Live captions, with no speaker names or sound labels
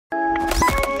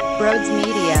Brodes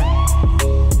Media.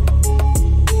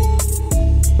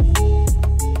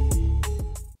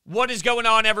 What is going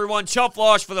on, everyone? Tough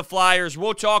loss for the Flyers.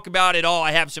 We'll talk about it all.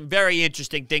 I have some very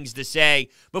interesting things to say.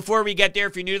 Before we get there,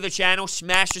 if you're new to the channel,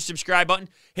 smash the subscribe button.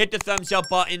 Hit the thumbs up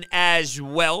button as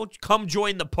well. Come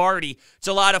join the party. It's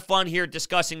a lot of fun here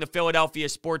discussing the Philadelphia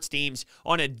sports teams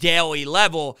on a daily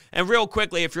level. And real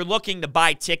quickly, if you're looking to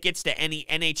buy tickets to any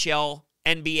NHL,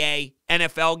 NBA,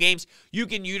 NFL games, you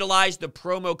can utilize the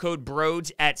promo code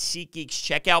Brodes at SeatGeek's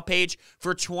checkout page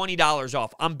for $20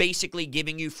 off. I'm basically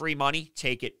giving you free money.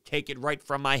 Take it right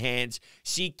from my hands.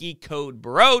 SeatGeek code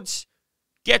Brodes.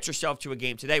 Get yourself to a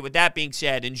game today. With that being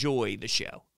said, enjoy the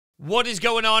show. What is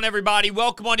going on, everybody?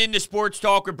 Welcome on into Sports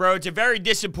Talk with Brodes. A very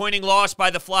disappointing loss by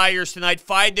the Flyers tonight,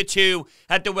 5-2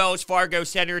 at the Wells Fargo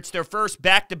Center. It's their first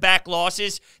back-to-back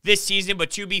losses this season, but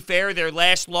to be fair, their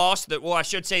last loss,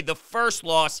 the first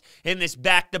loss in this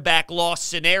back-to-back loss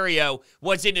scenario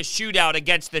was in a shootout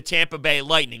against the Tampa Bay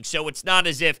Lightning. So it's not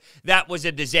as if that was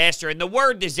a disaster. And the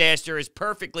word disaster is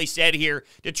perfectly said here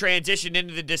to transition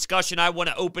into the discussion I want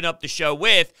to open up the show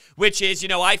with, which is,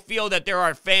 I feel that there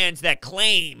are fans that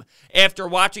claim after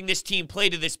watching this team play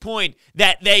to this point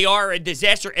that they are a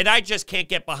disaster, and I just can't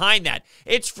get behind that.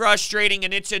 It's frustrating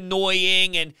and it's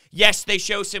annoying, and yes, they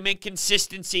show some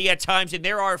inconsistency at times, and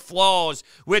there are flaws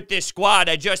with this squad.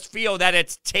 I just feel that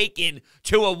it's taken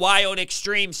to a wild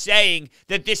extreme saying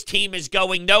that this team is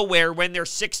going nowhere when they're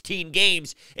 16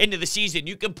 games into the season.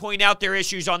 You can point out their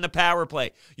issues on the power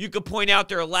play. You can point out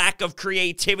their lack of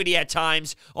creativity at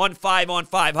times on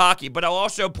 5-on-5 hockey, but I'll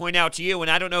also point out to you, and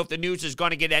I don't know if the news is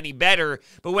going to get any better,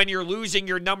 but when you're losing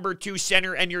your number 2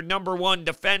 center and your number 1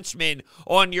 defenseman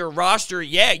on your roster,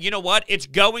 yeah, you know what? It's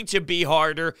going to be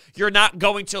harder. You're not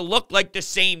going to look like the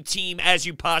same team as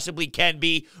you possibly can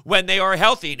be when they are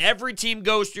healthy. And every team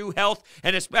goes through health,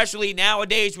 and especially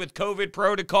nowadays with COVID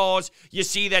protocols, you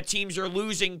see that teams are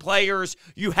losing players.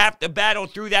 You have to battle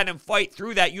through that and fight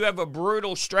through that. You have a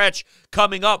brutal stretch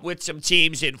coming up with some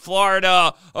teams in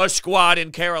Florida, a squad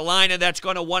in Carolina that's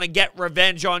going to want to get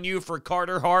revenge on you for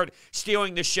Carter Hart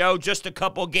stealing the show just a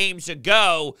couple games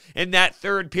ago in that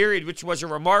third period, which was a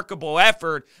remarkable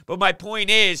effort. But my point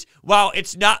is, while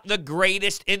it's not the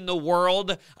greatest in the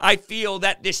world, I feel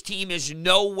that this team is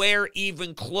nowhere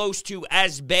even close to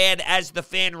as bad as the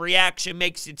fan reaction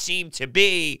makes it seem to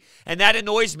be. And that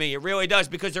annoys me. It really does,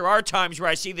 because there are times where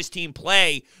I see this team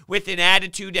play with an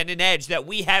attitude and an edge that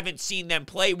we haven't seen them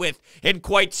play with in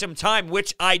quite some time,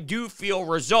 which I do feel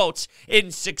results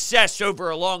in success over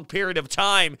a long period of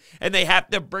time, and they have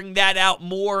to bring that out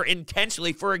more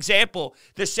intentionally. For example,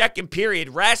 the second period,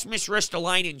 Rasmus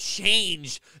Ristolainen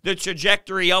changed the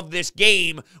trajectory of this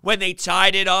game when they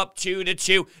tied it up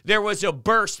 2-2. There was a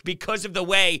burst because of the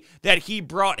way that he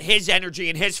brought his energy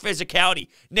and his physicality.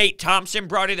 Nate Thompson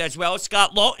brought it as well.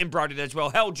 Scott Lawton brought it as well.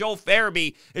 Hell, Joel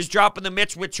Farabee is dropping the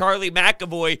mitts with Charlie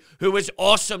McAvoy, who was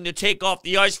awesome to take off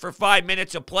the ice for 5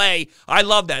 minutes of play. I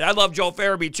love that. I love Joel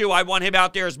Farabee too. I want him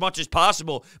out there as much as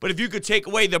possible. But if you could take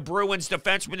away the Bruins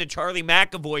defenseman and Charlie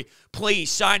McAvoy,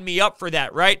 please sign me up for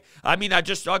that, right? I mean, I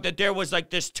just thought that there was like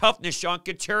this toughness. Sean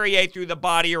Couturier threw the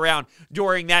body around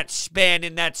during that span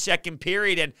in that second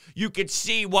period, and you could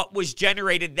see what was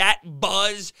generated, that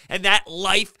buzz and that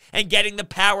life, and getting the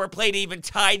power play to even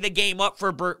tie the game up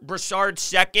for Brassard's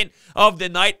second of the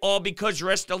night, all because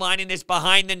Ristolainen is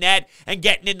behind the net and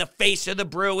getting in the face of the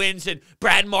Bruins, and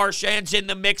Brad Marchand's in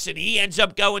the mix, and he ends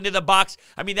up going to the box.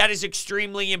 I mean, that is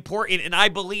extremely important, and I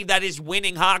believe that is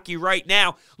winning hockey right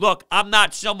now. Look, I'm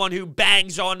not someone who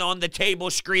bangs on the table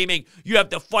screaming, you have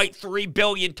to fight 3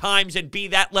 billion times and be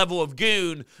that level of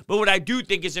goon. But what I do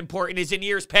think is important is in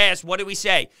years past, what do we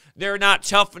say? They're not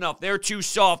tough enough. They're too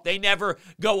soft. They never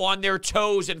go on their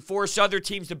toes and force other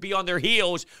teams to be on their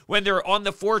heels when they're on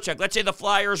the forecheck. Let's say the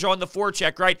Flyers are on the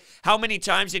forecheck, right? How many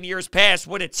times in years past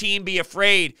would a team be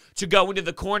afraid to go into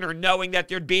the corner knowing that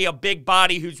there'd be a big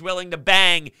body who's willing to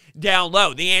bang down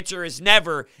low? The answer is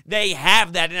never. They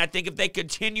have that, and I think if they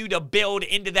continue to build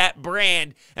into that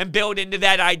brand and build into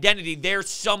that identity, there's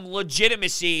some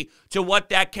legitimacy to what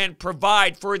that can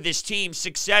provide for this team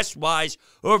success-wise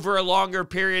over a longer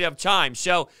period of time.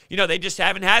 So, they just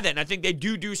haven't had that, and I think they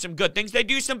do some good things. They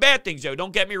do some bad things, though.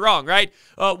 Don't get me wrong, right?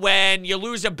 When you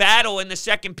lose a battle in the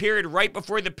second period right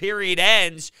before the period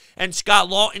ends and Scott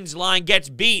Lawton's line gets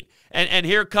beat, And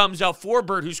here comes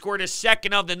Forbort, who scored his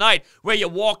second of the night, where you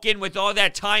walk in with all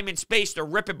that time and space to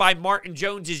rip it by Martin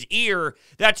Jones's ear.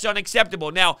 That's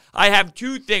unacceptable. Now, I have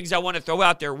two things I want to throw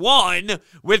out there. One,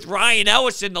 with Ryan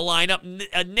Ellis in the lineup,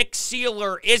 Nick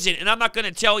Seeler isn't. And I'm not going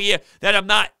to tell you that I'm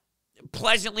not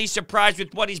pleasantly surprised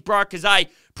with what he's brought, because I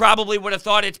probably would have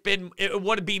thought it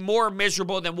would be more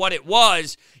miserable than what it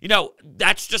was. You know,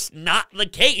 that's just not the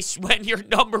case when your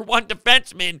number one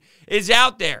defenseman is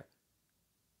out there.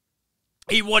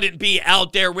 He wouldn't be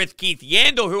out there with Keith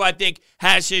Yandle, who I think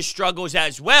has his struggles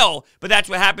as well, but that's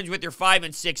what happens with your 5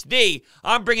 and 6D.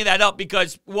 I'm bringing that up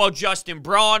because, well, Justin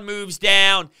Braun moves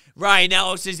down. Ryan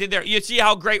Ellis is in there. You see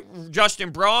how great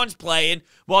Justin Braun's playing.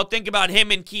 Well, think about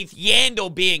him and Keith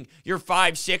Yandle being your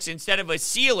 5-6 instead of a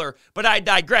sealer, but I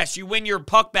digress. You win your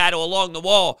puck battle along the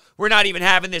wall. We're not even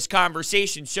having this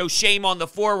conversation, so shame on the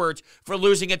forwards for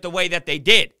losing it the way that they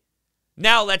did.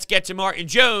 Now let's get to Martin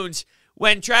Jones.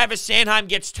 When Travis Sanheim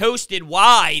gets toasted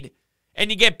wide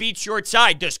and you get beat short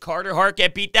side, does Carter Hart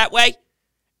get beat that way?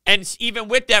 And even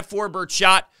with that Forbort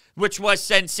shot, which was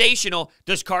sensational,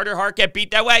 does Carter Hart get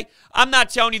beat that way? I'm not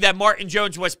telling you that Martin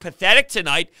Jones was pathetic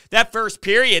tonight. That first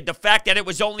period, the fact that it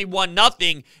was only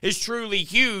 1-0 is truly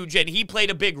huge, and he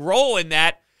played a big role in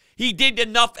that. He did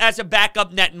enough as a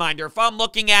backup netminder. If I'm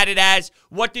looking at it as,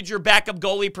 what did your backup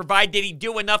goalie provide? Did he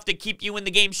do enough to keep you in the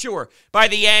game? Sure. By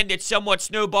the end, it somewhat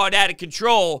snowballed out of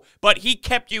control, but he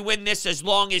kept you in this as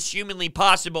long as humanly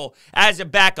possible as a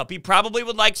backup. He probably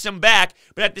would like some back,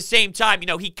 but at the same time, you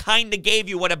know, he kind of gave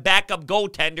you what a backup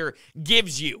goaltender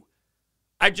gives you.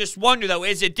 I just wonder, though,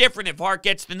 is it different if Hart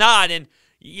gets the nod? And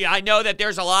yeah, I know that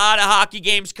there's a lot of hockey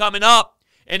games coming up.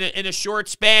 In a short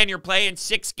span, you're playing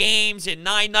 6 games in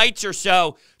 9 nights or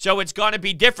so it's going to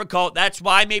be difficult. That's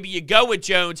why maybe you go with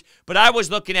Jones, but I was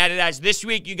looking at it as this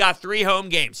week you got 3 home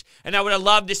games, and I would have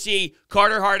loved to see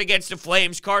Carter Hart against the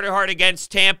Flames, Carter Hart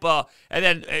against Tampa, and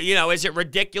then, you know, is it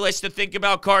ridiculous to think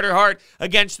about Carter Hart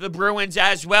against the Bruins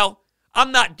as well?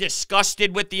 I'm not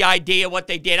disgusted with the idea of what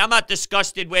they did. I'm not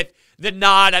disgusted with the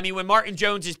nod. I mean, when Martin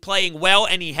Jones is playing well,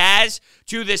 and he has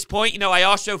to this point, you know, I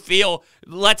also feel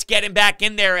let's get him back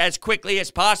in there as quickly as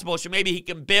possible so maybe he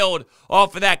can build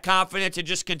off of that confidence and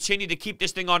just continue to keep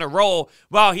this thing on a roll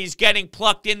while he's getting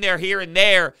plucked in there here and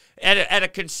there at a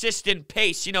consistent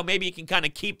pace. You know, maybe he can kind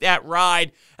of keep that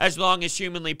ride as long as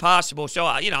humanly possible.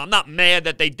 So, you know, I'm not mad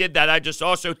that they did that. I just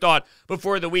also thought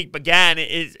before the week began,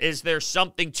 is there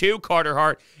something to Carter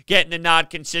Hart getting the nod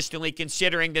consistently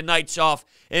considering the nights off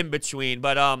in between?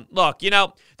 But, look, you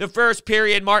know, the first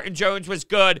period, Martin Jones was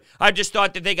good. I just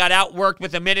thought that they got outworked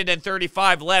with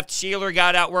 1:35 left. Sealer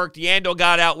got outworked. Yandle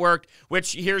got outworked,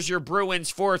 which here's your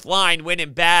Bruins fourth line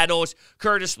winning battles.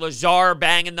 Curtis Lazar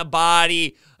banging the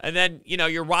body. And then, you know,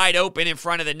 you're wide open in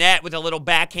front of the net with a little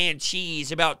backhand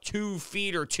cheese about 2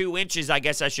 feet or 2 inches, I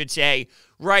guess I should say,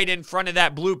 right in front of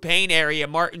that blue paint area.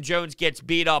 Martin Jones gets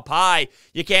beat up high.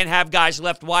 You can't have guys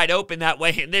left wide open that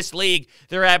way. In this league,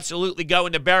 they're absolutely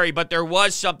going to bury. But there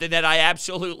was something that I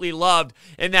absolutely loved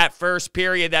in that first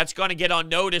period that's going to get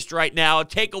unnoticed right now.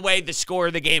 Take away the score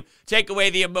of the game. Take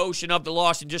away the emotion of the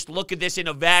loss and just look at this in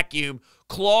a vacuum.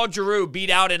 Claude Giroux beat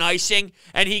out an icing,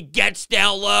 and he gets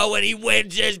down low, and he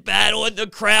wins his battle, and the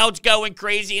crowd's going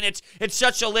crazy, and it's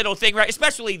such a little thing, right?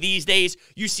 Especially these days,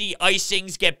 you see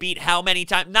icings get beat how many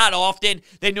times? Not often.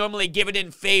 They normally give it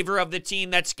in favor of the team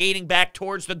that's skating back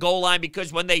towards the goal line,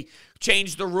 because when they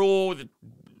change the rule,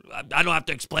 I don't have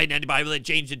to explain to anybody they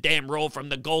changed the damn rule from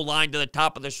the goal line to the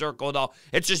top of the circle, though.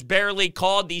 It's just barely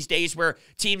called these days where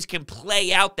teams can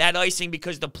play out that icing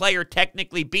because the player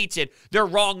technically beats it. They're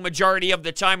wrong majority of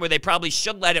the time where they probably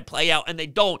should let it play out, and they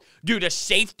don't due to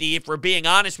safety, if we're being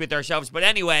honest with ourselves. But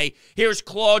anyway, here's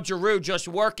Claude Giroux just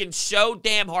working so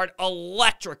damn hard.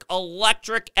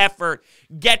 Electric effort.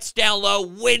 Gets down low,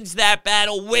 wins that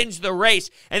battle, wins the race,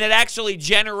 and it actually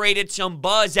generated some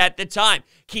buzz at the time.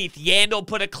 Keith Yandle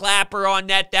put a clapper on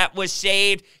net that was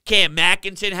saved. Cam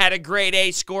Mackinson had a grade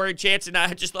A scoring chance, and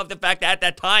I just love the fact that at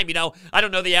that time, you know, I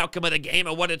don't know the outcome of the game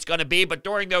or what it's going to be, but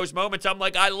during those moments, I'm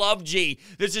like, I love G.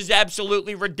 This is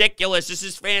absolutely ridiculous. This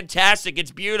is fantastic.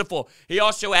 It's beautiful. He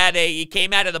also had he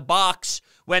came out of the box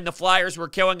when the Flyers were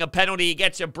killing a penalty. He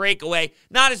gets a breakaway.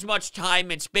 Not as much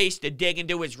time and space to dig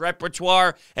into his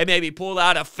repertoire and maybe pull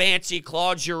out a fancy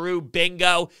Claude Giroux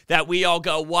bingo that we all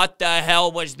go, what the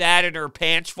hell was that? And her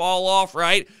pants fall off,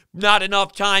 right? Not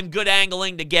enough time, good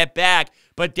angling to get back.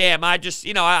 But damn, I just,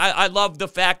 you know, I love the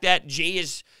fact that G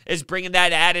is bringing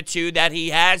that attitude that he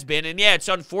has been. And yeah, it's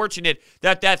unfortunate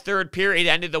that that third period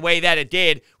ended the way that it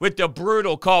did with the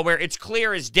brutal call where it's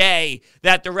clear as day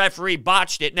that the referee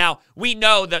botched it. Now, we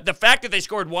know that the fact that they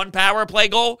scored 1 power play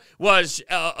goal was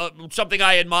something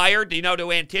I admired. You know,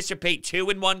 to anticipate 2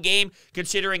 in one game,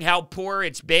 considering how poor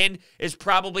it's been, is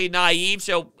probably naive.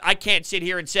 So I can't sit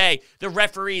here and say the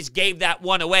referees gave that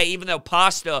one away, even though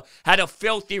Pasta had a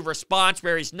filthy response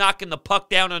where he's knocking the puck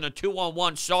down on a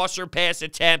 2-on-1 saucer pass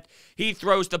attempt. attempt. He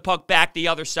throws the puck back the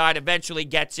other side, eventually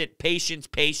gets it. Patience,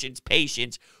 patience,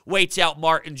 patience. Waits out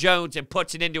Martin Jones and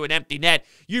puts it into an empty net.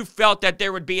 You felt that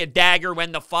there would be a dagger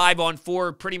when the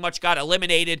 5-on-4 pretty much got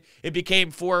eliminated. It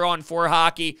became 4-on-4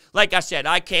 hockey. Like I said,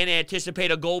 I can't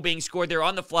anticipate a goal being scored there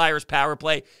on the Flyers power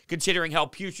play, considering how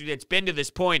putrid it's been to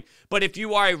this point. But if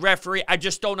you are a referee, I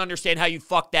just don't understand how you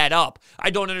fuck that up.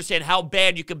 I don't understand how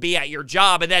bad you can be at your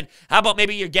job. And then how about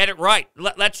maybe you get it right?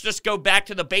 Let's just go back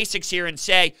to the basics here and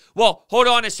say, well, hold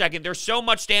on a second. There's so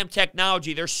much damn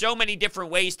technology. There's so many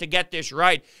different ways to get this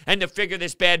right and to figure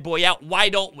this bad boy out. Why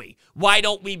don't we? Why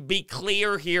don't we be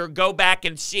clear here, go back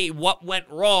and see what went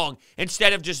wrong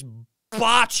instead of just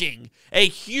botching a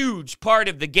huge part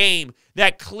of the game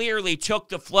that clearly took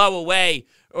the flow away,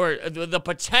 or the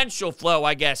potential flow,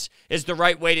 I guess, is the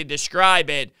right way to describe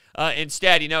it.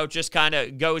 Instead, it just kind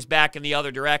of goes back in the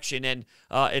other direction, and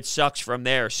it sucks from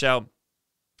there. So,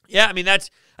 yeah, I mean, that's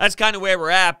kind of where we're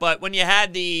at. But when you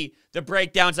had the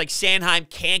breakdowns, like Sanheim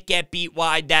can't get beat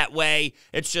wide that way,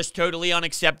 it's just totally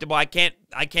unacceptable. I can't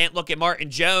look at Martin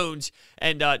Jones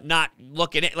and not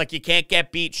look at it. Like, you can't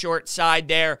get beat short side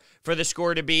there for the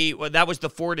score to be, well, that was the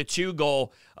 4-2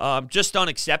 goal. Just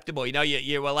unacceptable.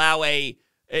 You allow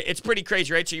it's pretty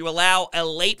crazy, right? So you allow a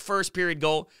late first period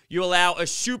goal. You allow a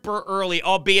super early,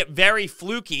 albeit very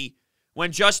fluky,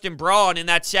 when Justin Braun in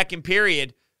that second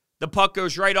period, the puck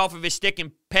goes right off of his stick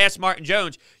and past Martin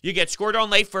Jones. You get scored on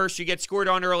late first. You get scored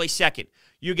on early second.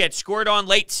 You get scored on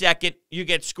late second. You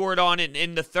get scored on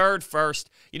in the third first.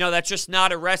 That's just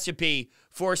not a recipe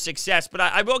for success. But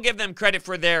I will give them credit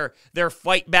for their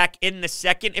fight back in the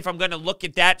second. If I'm going to look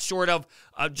at that sort of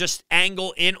just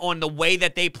angle in on the way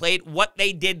that they played, what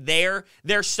they did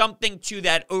there's something to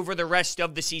that over the rest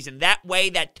of the season. That way,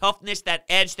 that toughness, that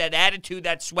edge, that attitude,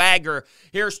 that swagger.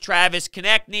 Here's Travis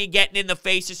Konechny getting in the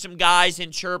face of some guys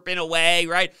and chirping away,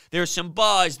 right? There's some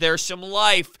buzz. There's some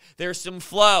life. There's some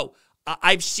flow.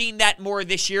 I've seen that more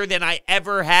this year than I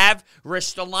ever have.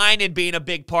 Ristolainen being a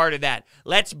big part of that.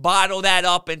 Let's bottle that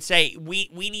up and say we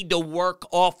need to work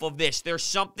off of this. There's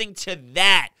something to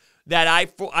that I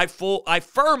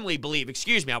firmly believe.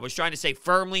 Excuse me, I was trying to say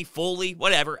firmly, fully,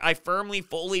 whatever. I firmly,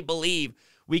 fully believe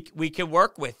we can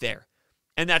work with there,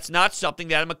 and that's not something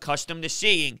that I'm accustomed to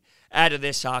seeing out of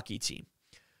this hockey team.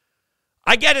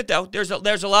 I get it, though. There's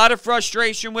a lot of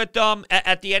frustration with them.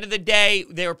 At the end of the day,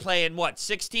 they were playing,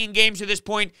 16 games at this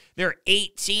point. They're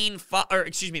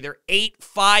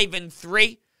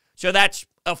 8-5-3. So that's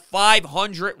a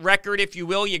 500 record, if you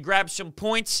will. You grab some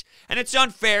points, and it's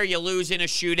unfair. You lose in a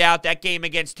shootout. That game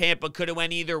against Tampa could have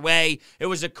went either way. It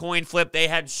was a coin flip. They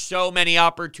had so many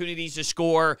opportunities to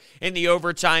score in the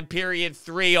overtime period.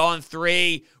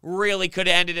 3-on-3 really could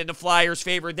have ended in the Flyers'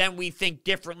 favor. Then we think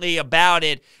differently about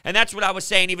it, and that's what I was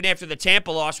saying even after the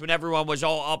Tampa loss when everyone was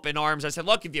all up in arms. I said,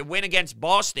 look, if you win against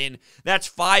Boston, that's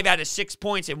 5 out of 6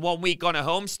 points in 1 week on a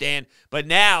homestand. But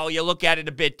now you look at it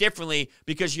a bit differently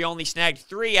because you only snagged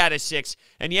 3 out of 6.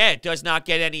 And yeah, it does not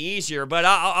get any easier. But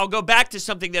I'll go back to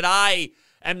something that I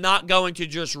am not going to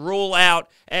just rule out.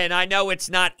 And I know it's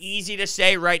not easy to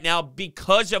say right now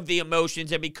because of the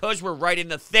emotions and because we're right in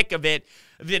the thick of it.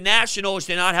 The Nationals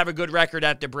did not have a good record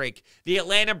at the break. The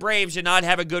Atlanta Braves did not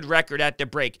have a good record at the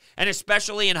break. And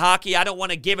especially in hockey, I don't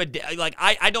want to give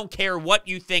I don't care what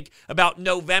you think about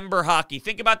November hockey.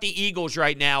 Think about the Eagles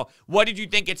right now. What did you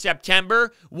think in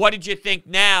September? What did you think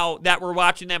now that we're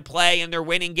watching them play and they're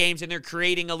winning games and they're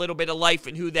creating a little bit of life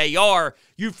in who they are?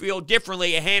 You feel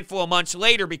differently a handful of months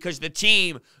later because the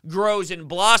team grows and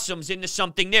blossoms into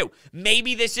something new.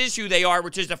 Maybe this is who they are,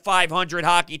 which is a 500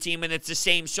 hockey team, and it's the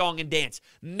same song and dance.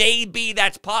 Maybe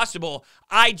that's possible.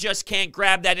 I just can't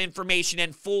grab that information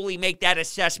and fully make that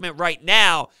assessment right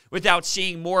now without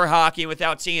seeing more hockey and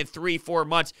without seeing it 3-4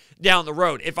 months down the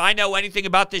road. If I know anything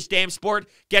about this damn sport,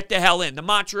 get the hell in. The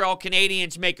Montreal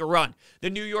Canadiens make a run. The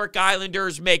New York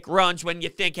Islanders make runs when you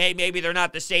think, hey, maybe they're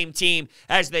not the same team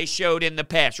as they showed in the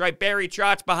past, right? Barry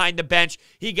Trotz behind the bench.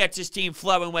 He gets his team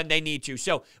flowing when they need to.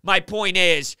 So my point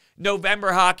is,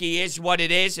 November hockey is what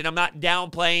it is, and I'm not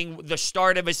downplaying the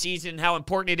start of a season and how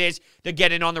important it is to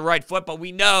get in on the right foot, but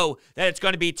we know that it's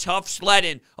going to be tough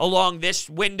sledding along this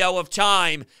window of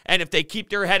time, and if they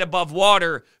keep their head above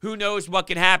water, who knows what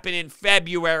can happen in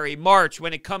February, March,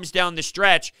 when it comes down the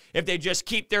stretch, if they just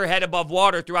keep their head above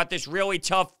water throughout this really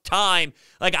tough time.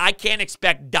 Like, I can't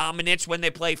expect dominance when they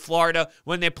play Florida,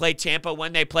 when they play Tampa,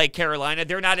 when they play Carolina.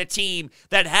 They're not a team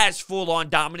that has full-on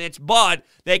dominance, but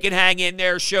they can hang in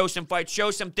there, show some fights,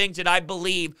 show some things that I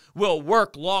believe will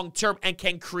work long-term and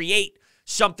can create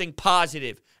something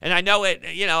positive. And I know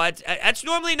that's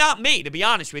normally not me, to be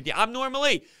honest with you. I'm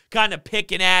normally kind of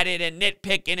picking at it and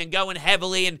nitpicking and going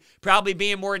heavily and probably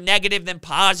being more negative than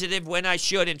positive when I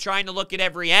should and trying to look at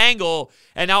every angle.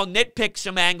 And I'll nitpick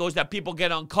some angles that people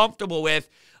get uncomfortable with.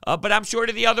 But I'm sort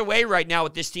of the other way right now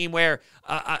with this team where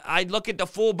I look at the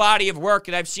full body of work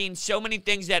and I've seen so many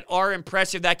things that are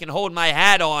impressive that I can hold my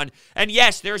hat on. And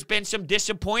yes, there's been some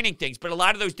disappointing things, but a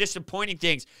lot of those disappointing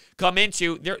things come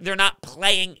into they're not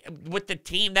playing with the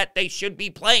team that they should be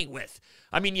playing with.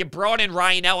 I mean, you brought in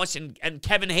Ryan Ellis and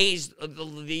Kevin Hayes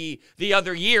the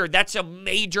other year. That's a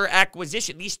major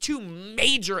acquisition. These two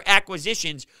major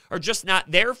acquisitions are just not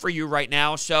there for you right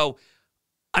now. So,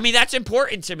 I mean, that's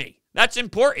important to me. That's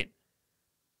important.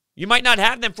 You might not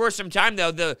have them for some time,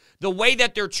 though. The way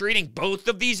that they're treating both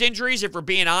of these injuries, if we're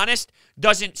being honest,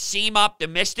 doesn't seem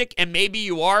optimistic. And maybe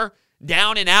you are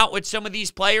down and out with some of these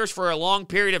players for a long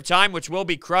period of time, which will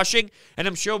be crushing. And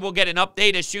I'm sure we'll get an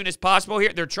update as soon as possible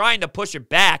here. They're trying to push it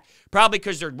back, probably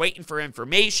because they're waiting for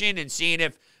information and seeing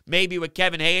if maybe with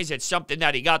Kevin Hayes, it's something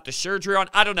that he got the surgery on.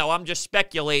 I don't know. I'm just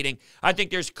speculating. I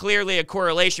think there's clearly a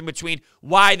correlation between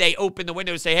why they opened the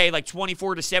window to say, hey, like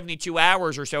 24 to 72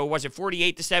 hours or so. Was it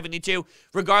 48 to 72?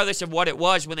 Regardless of what it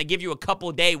was, when they give you a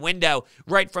couple-day window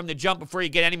right from the jump before you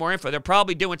get any more info, they're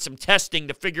probably doing some testing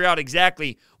to figure out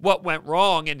exactly what went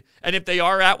wrong. And if they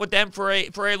are out with them for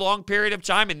a long period of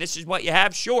time and this is what you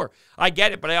have, sure, I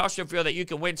get it. But I also feel that you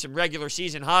can win some regular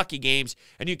season hockey games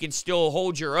and you can still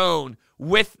hold your own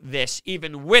with this,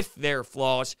 even with their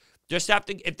flaws. Just have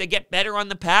to, if they get better on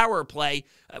the power play,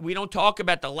 we don't talk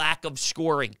about the lack of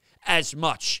scoring as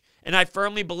much. And I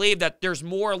firmly believe that there's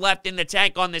more left in the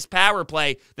tank on this power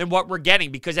play than what we're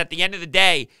getting, because at the end of the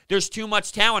day, there's too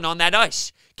much talent on that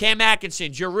ice. Cam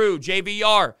Atkinson, Giroux,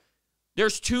 JVR,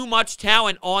 there's too much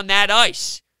talent on that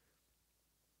ice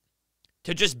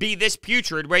to just be this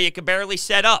putrid where you can barely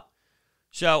set up.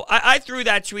 So I threw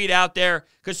that tweet out there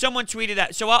because someone tweeted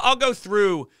that. So I'll go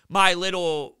through my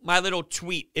little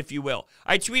tweet, if you will.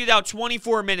 I tweeted out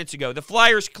 24 minutes ago. The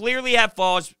Flyers clearly have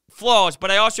flaws,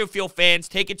 but I also feel fans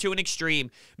take it to an extreme,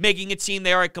 making it seem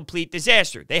they are a complete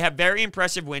disaster. They have very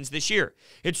impressive wins this year.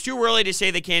 It's too early to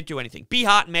say they can't do anything. Be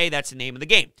hot in May, that's the name of the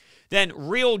game. Then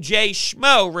Real J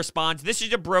Schmo responds, this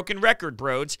is a broken record,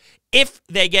 Brodes. If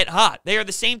they get hot, they are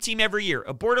the same team every year,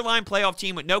 a borderline playoff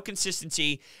team with no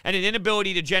consistency and an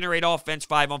inability to generate offense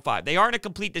 5-on-5. They aren't a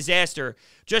complete disaster,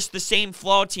 just the same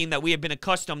flawed team that we have been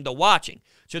accustomed to watching.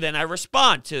 So then I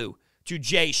respond to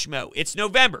Jay Schmo. It's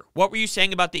November. What were you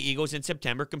saying about the Eagles in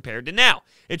September compared to now?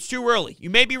 It's too early. You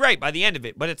may be right by the end of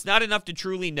it, but it's not enough to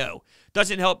truly know.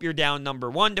 Doesn't help you're down number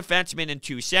 1 defenseman and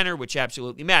 2 center, which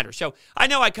absolutely matters. So I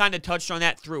know I kind of touched on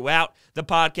that throughout the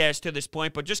podcast to this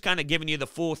point, but just kind of giving you the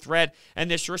full thread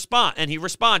and this response. And he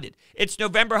responded, it's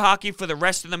November hockey for the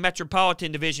rest of the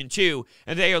Metropolitan Division 2,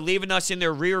 and they are leaving us in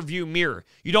their rear view mirror.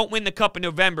 You don't win the Cup in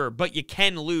November, but you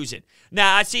can lose it.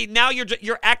 Now, I see, now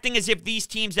you're acting as if these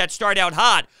teams that start out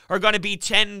hot are going to be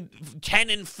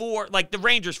 10-4, like the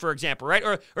Rangers, for example, right?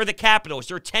 Or the Capitals,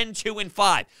 they're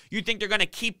 10-2-5. You think they're going to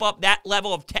keep up that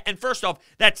level of 10? And first off,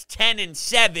 that's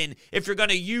 10-7 if you're going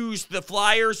to use the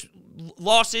Flyers'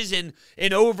 losses in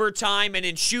overtime and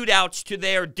in shootouts to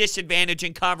their disadvantage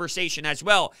in conversation as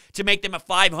well to make them a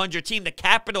 500 team. The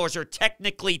Capitals are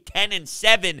technically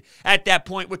 10-7 at that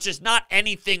point, which is not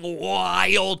anything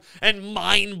wild and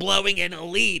mind-blowing and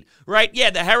elite, right? Yeah,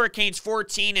 the Hurricanes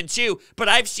 14-2, but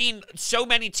I've seen so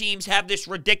many teams have this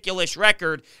ridiculous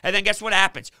record, and then guess what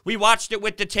happens? We watched it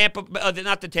with the Tampa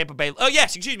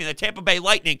Bay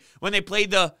Lightning when they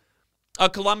played the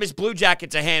Columbus Blue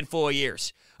Jackets a handful of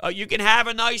years. You can have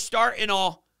a nice start and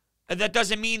all. That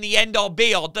doesn't mean the end-all,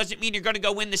 be-all. It doesn't mean you're going to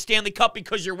go win the Stanley Cup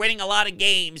because you're winning a lot of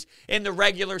games in the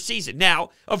regular season. Now,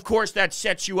 of course, that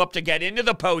sets you up to get into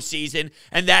the postseason,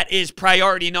 and that is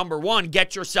priority number 1.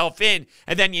 Get yourself in,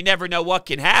 and then you never know what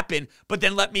can happen. But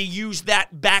then let me use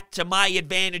that back to my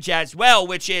advantage as well,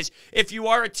 which is if you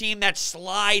are a team that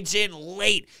slides in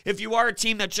late, if you are a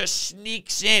team that just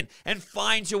sneaks in and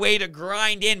finds a way to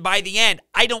grind in by the end,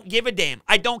 I don't give a damn.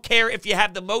 I don't care if you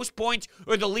have the most points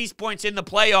or the least points in the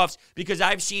playoffs, because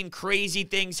I've seen crazy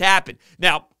things happen.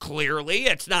 Now, clearly,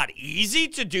 it's not easy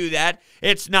to do that.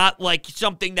 It's not like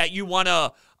something that you want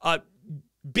to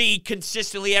be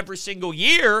consistently every single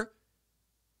year.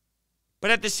 But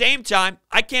at the same time,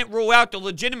 I can't rule out the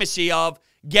legitimacy of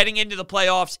getting into the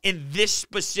playoffs in this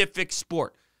specific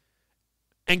sport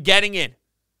and getting in.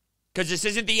 Because this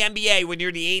isn't the NBA when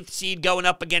you're the 8th seed going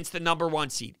up against the number 1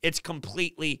 seed. It's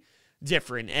completely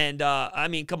different. And, I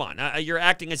mean, come on. You're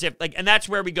acting as if, like, and that's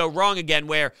where we go wrong again,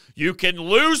 where you can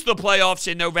lose the playoffs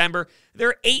in November.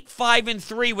 They're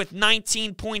 8-5-3 with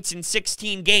 19 points in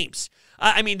 16 games.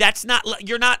 I mean, that's not, let's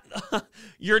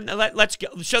go.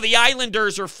 So the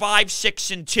Islanders are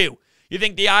 5-6-2. You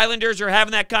think the Islanders are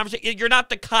having that conversation? You're not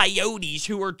the Coyotes,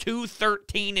 who are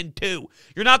 2-13-2.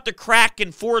 You're not the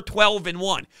Kraken,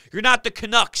 4-12-1. You're not the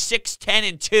Canucks,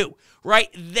 6-10-2. Right?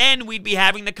 Then we'd be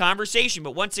having the conversation.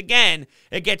 But once again,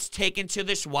 it gets taken to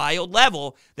this wild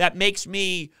level that makes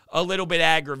me a little bit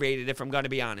aggravated, if I'm going to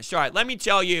be honest. All right, let me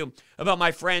tell you about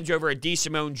my friends over at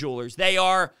DeSimone Jewelers. They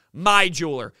are my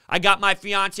jeweler. I got my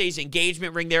fiance's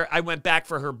engagement ring there. I went back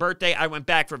for her birthday. I went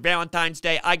back for Valentine's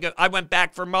Day. I went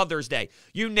back for Mother's Day.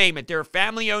 You name it. They're a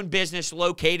family-owned business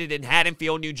located in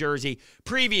Haddonfield, New Jersey,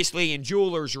 previously in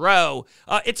Jewelers Row.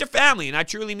 It's a family, and I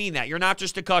truly mean that. You're not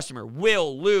just a customer.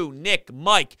 Will, Lou, Nick,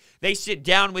 Mike, they sit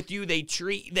down with you. They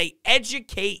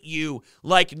educate you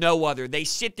like no other. They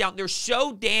sit down. They're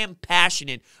so damn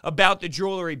passionate about the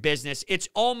jewelry business. It's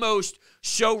almost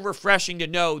so refreshing to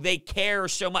know they care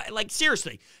so much. Like,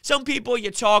 seriously, some people you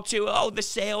talk to, oh, the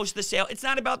sales. It's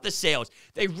not about the sales.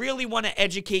 They really want to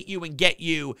educate you and get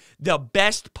you the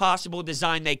best possible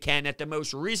design they can at the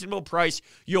most reasonable price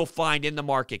you'll find in the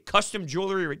market. Custom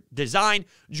jewelry design,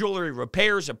 jewelry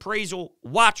repairs, appraisal,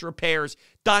 watch repairs,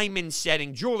 diamond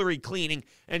setting, jewelry cleaning,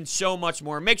 and so much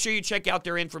more. Make sure you check out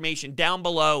their information down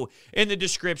below in the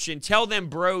description. Tell them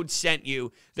Brodes sent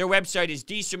you. Their website is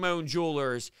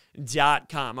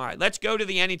DeSimoneJewelers.com. All right, let's go to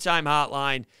the Anytime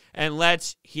Hotline, and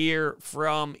let's hear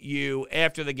from you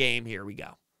after the game. Here we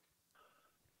go.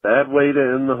 Bad way to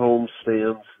end the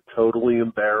homestand. Totally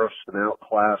embarrassed and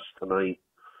outclassed tonight.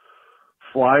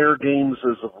 Flyer games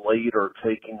as of late are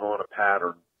taking on a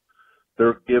pattern.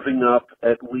 They're giving up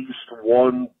at least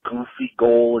one goofy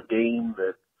goal a game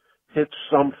that hits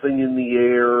something in the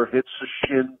air, hits a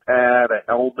shin pad, a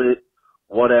helmet,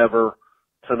 whatever.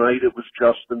 Tonight it was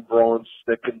Justin Braun's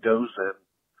stick and goes in.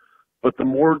 But the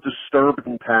more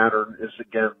disturbing pattern is,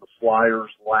 again, the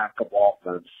Flyers' lack of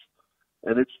offense.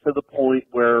 And it's to the point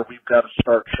where we've got to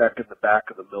start checking the back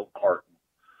of the milk carton.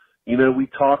 You know, we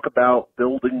talk about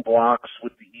building blocks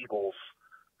with the Eagles.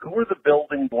 Who are the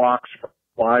building blocks for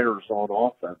Flyers on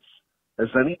offense? Has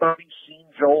anybody seen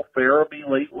Joel Farabee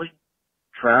lately?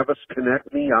 Travis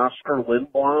Konechny, Oscar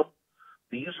Lindblom?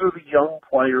 These are the young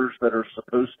players that are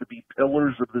supposed to be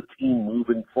pillars of the team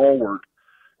moving forward,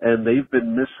 and they've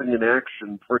been missing in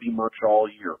action pretty much all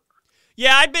year.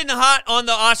 Yeah, I've been hot on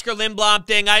the Oscar Lindblom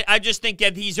thing. I just think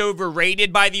that he's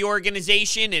overrated by the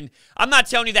organization, and I'm not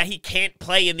telling you that he can't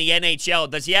play in the NHL.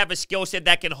 Does he have a skill set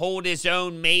that can hold his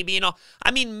own? Maybe, you know.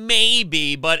 I mean,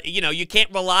 maybe, but, you know, you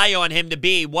can't rely on him to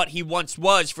be what he once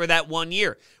was for that 1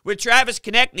 year. With Travis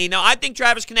Konechny, now, I think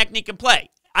Travis Konechny can play.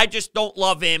 I just don't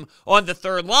love him on the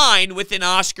third line with an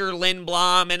Oscar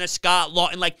Lindblom and a Scott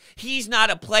Lawton. Like, he's not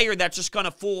a player that's just going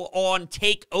to full-on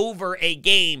take over a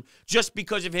game just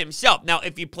because of himself. Now,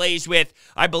 if he plays with,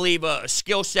 I believe, a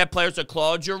skill set players, a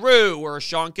Claude Giroux or a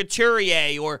Sean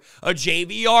Couturier or a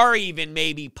JVR even,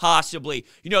 maybe, possibly.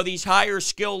 You know, these higher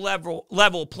skill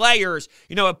level players,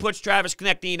 you know, it puts Travis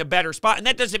Konechny in a better spot. And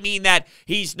that doesn't mean that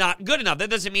he's not good enough. That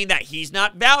doesn't mean that he's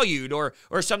not valued or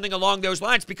something along those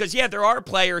lines. Because, yeah, there are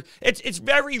players. It's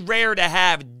very rare to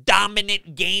have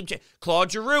dominant game.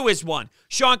 Claude Giroux is one.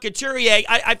 Sean Couturier,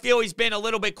 I feel he's been a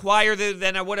little bit quieter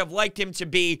than I would have liked him to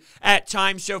be at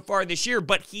times so far this year,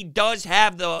 but he does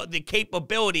have the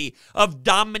capability of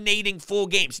dominating full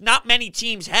games. Not many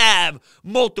teams have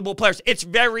multiple players. It's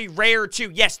very rare, too.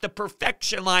 Yes, the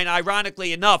perfection line,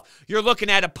 ironically enough, you're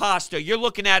looking at a Pasta, you're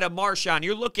looking at a Marchand,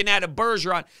 you're looking at a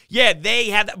Bergeron. Yeah,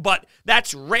 they have that, but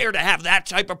that's rare to have that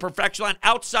type of perfection line.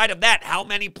 Outside of that, how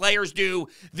many players do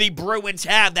the Bruins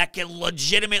have that can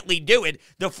legitimately do it?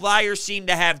 The Flyers seem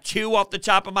to have two off the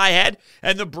top of my head,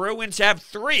 and the Bruins have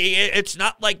three. It's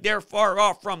not like they're far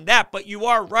off from that, but you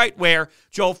are right where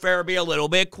Joel Farabee a little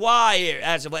bit quiet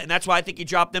as of late, and that's why I think he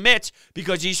dropped the mitts,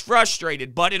 because he's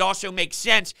frustrated. But it also makes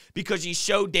sense because he's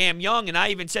so damn young, and I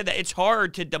even said that it's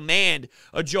hard to demand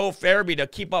a Joel Farabee to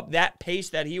keep up that pace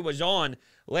that he was on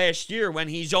last year when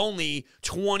he's only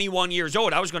 21 years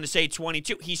old. I was going to say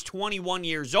 22. He's 21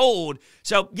 years old.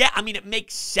 So, yeah, I mean, it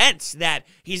makes sense that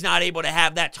he's not able to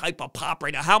have that type of pop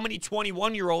right now. How many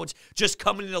 21-year-olds just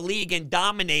come into the league and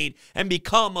dominate and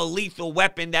become a lethal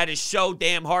weapon that is so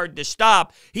damn hard to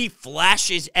stop? He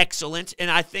flashes excellence,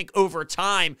 and I think over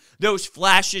time, those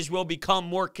flashes will become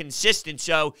more consistent.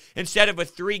 So, instead of a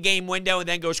 3-game window and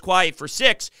then goes quiet for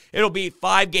 6, it'll be a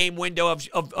 5-game window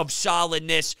of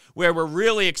solidness where we're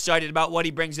really really excited about what he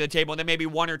brings to the table, and then maybe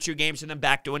 1 or 2 games and then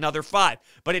back to another 5.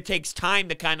 But it takes time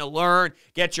to kind of learn,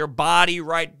 get your body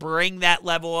right, bring that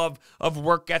level of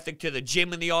work ethic to the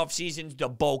gym in the offseason, to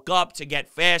bulk up, to get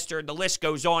faster, and the list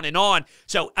goes on and on.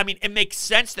 So, I mean, it makes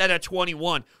sense that at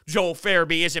 21, Joel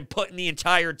Farabee isn't putting the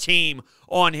entire team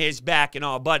on his back and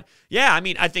all. But, yeah, I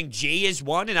mean, I think G is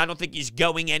one, and I don't think he's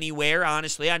going anywhere,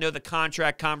 honestly. I know the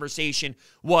contract conversation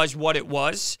was what it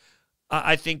was.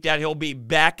 I think that he'll be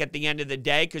back at the end of the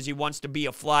day because he wants to be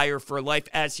a Flyer for life,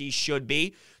 as he should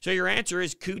be. So your answer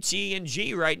is Cootsie and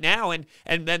G right now, and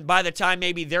then by the time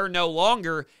maybe they're no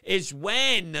longer is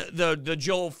when the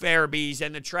Joel Farabees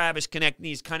and the Travis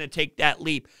Konechny's kind of take that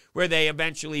leap where they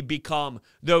eventually become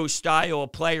those style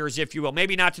of players, if you will.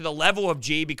 Maybe not to the level of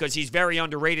G because he's very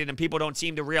underrated and people don't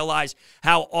seem to realize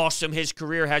how awesome his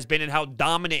career has been and how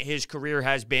dominant his career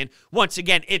has been. Once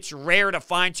again, it's rare to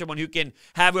find someone who can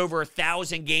have over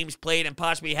 1,000 games played and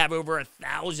possibly have over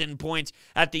 1,000 points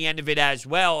at the end of it as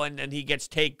well, and he gets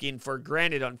taken for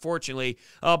granted, unfortunately.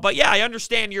 But yeah, I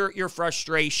understand your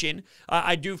frustration.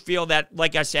 I do feel that,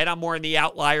 like I said, I'm more in the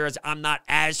outlier as I'm not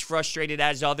as frustrated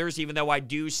as others, even though I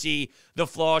do see the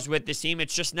flaws with this team.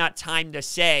 It's just not time to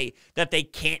say that they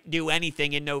can't do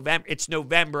anything in November. It's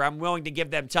November. I'm willing to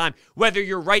give them time. Whether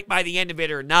you're right by the end of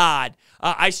it or not,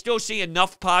 I still see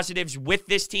enough positives with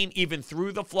this team, even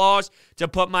through the flaws, to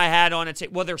put my hat on and say,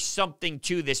 well, there's something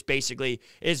to this, basically,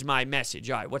 is my message.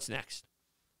 All right, what's next?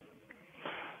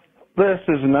 This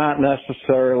is not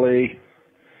necessarily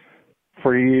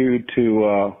for you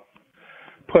to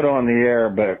put on the air,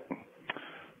 but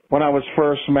when I was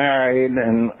first married,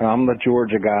 and I'm the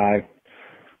Georgia guy,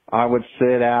 I would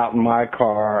sit out in my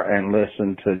car and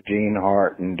listen to Gene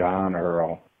Hart and Don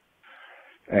Earl.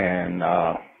 And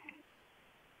I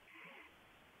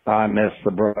miss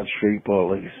the Broad Street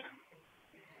Bullies.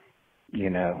 You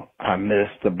know, I miss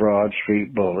the Broad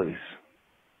Street Bullies.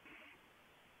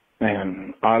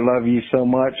 And I love you so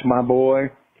much, my boy,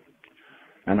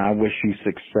 and I wish you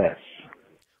success.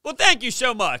 Well, thank you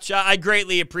so much. I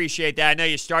greatly appreciate that. I know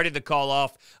you started the call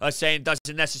off saying it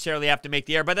doesn't necessarily have to make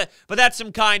the air, but that's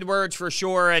some kind words for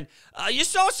sure. And you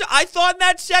saw, I thought in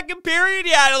that second period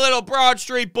you had a little Broad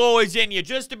Street Bullies in you.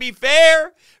 Just to be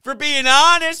fair, for being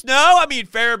honest, no. I mean,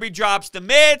 Farabee drops the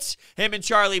mitts. Him and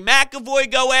Charlie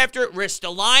McAvoy go after it.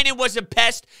 Ristolainen was a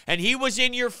pest, and he was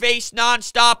in your face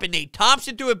nonstop. And Nate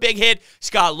Thompson threw a big hit.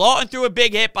 Scott Lawton threw a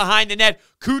big hit behind the net.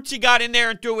 Cootsie got in there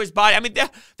and threw his body. I mean,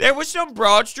 there was some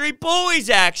Broad Street Bullies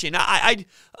action.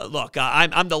 Look,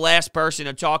 I'm the last person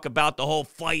to talk about the whole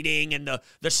fighting and the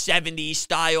 70s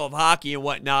style of hockey and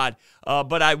whatnot.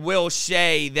 But I will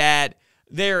say that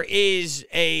there is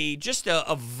just a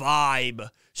vibe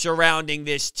surrounding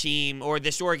this team or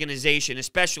this organization,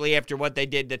 especially after what they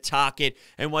did to Tocchet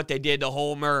and what they did to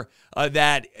Homer,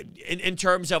 that in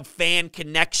terms of fan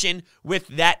connection with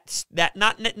that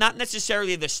not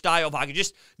necessarily the style of hockey,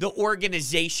 just the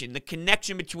organization, the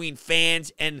connection between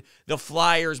fans and the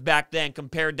Flyers back then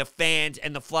compared to fans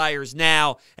and the Flyers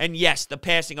now. And yes, the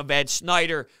passing of Ed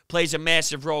Snyder plays a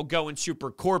massive role, going super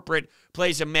corporate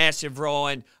plays a massive role,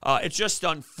 and it's just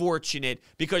unfortunate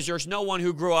because there's no one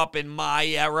who grew up in my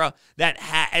era that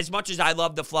as much as I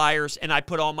love the Flyers and I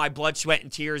put all my blood, sweat,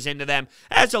 and tears into them,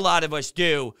 as a lot of us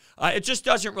do, it just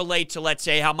doesn't relate to, let's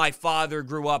say, how my father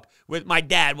grew up with. My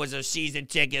dad was a season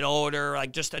ticket holder,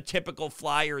 like just a typical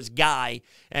Flyers guy,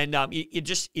 and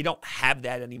you don't have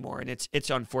that anymore, and it's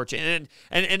unfortunate,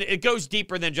 and it goes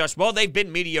deeper than just, well, they've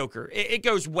been mediocre. It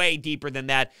goes way deeper than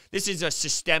that. This is a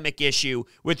systemic issue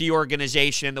with the organization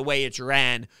and the way it's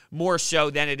ran, more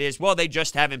so than it is, well, they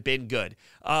just haven't been good.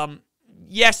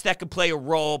 Yes, that could play a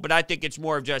role, but I think it's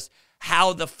more of just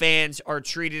how the fans are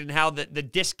treated and how the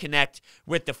disconnect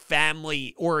with the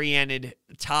family-oriented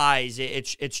ties,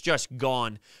 it's just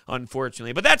gone,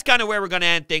 unfortunately. But that's kind of where we're going to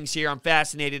end things here. I'm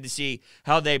fascinated to see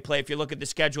how they play. If you look at the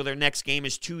schedule, their next game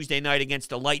is Tuesday night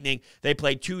against the Lightning. They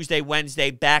play Tuesday,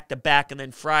 Wednesday, back-to-back, and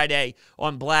then Friday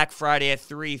on Black Friday at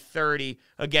 3:30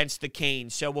 against the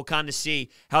Canes. So we'll kind of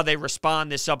see how they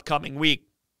respond this upcoming week.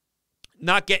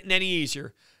 Not getting any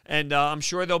easier. And I'm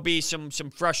sure there'll be some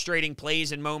frustrating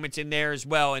plays and moments in there as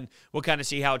well, and we'll kind of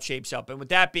see how it shapes up. And with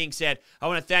that being said, I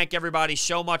want to thank everybody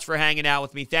so much for hanging out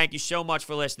with me. Thank you so much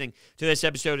for listening to this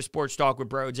episode of Sports Talk with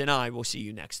Brodes, and I will see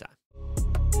you next time.